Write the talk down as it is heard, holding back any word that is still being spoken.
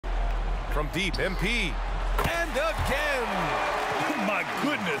from deep, MP. And again! Oh my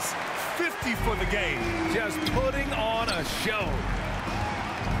goodness, 50 for the game. Just putting on a show.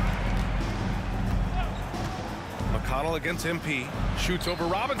 McConnell against MP. Shoots over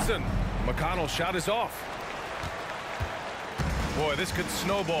Robinson. McConnell's shot is off. Boy, this could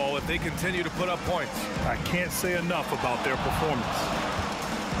snowball if they continue to put up points. I can't say enough about their performance.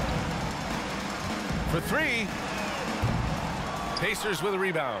 For three. Pacers with a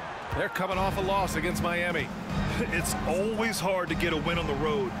rebound. They're coming off a loss against Miami. It's always hard to get a win on the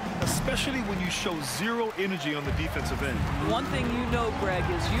road, especially when you show zero energy on the defensive end. One thing you know, Greg,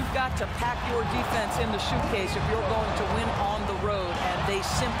 is you've got to pack your defense in the suitcase if you're going to win on the road, and they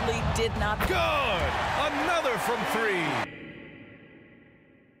simply did not. Good! Another from three.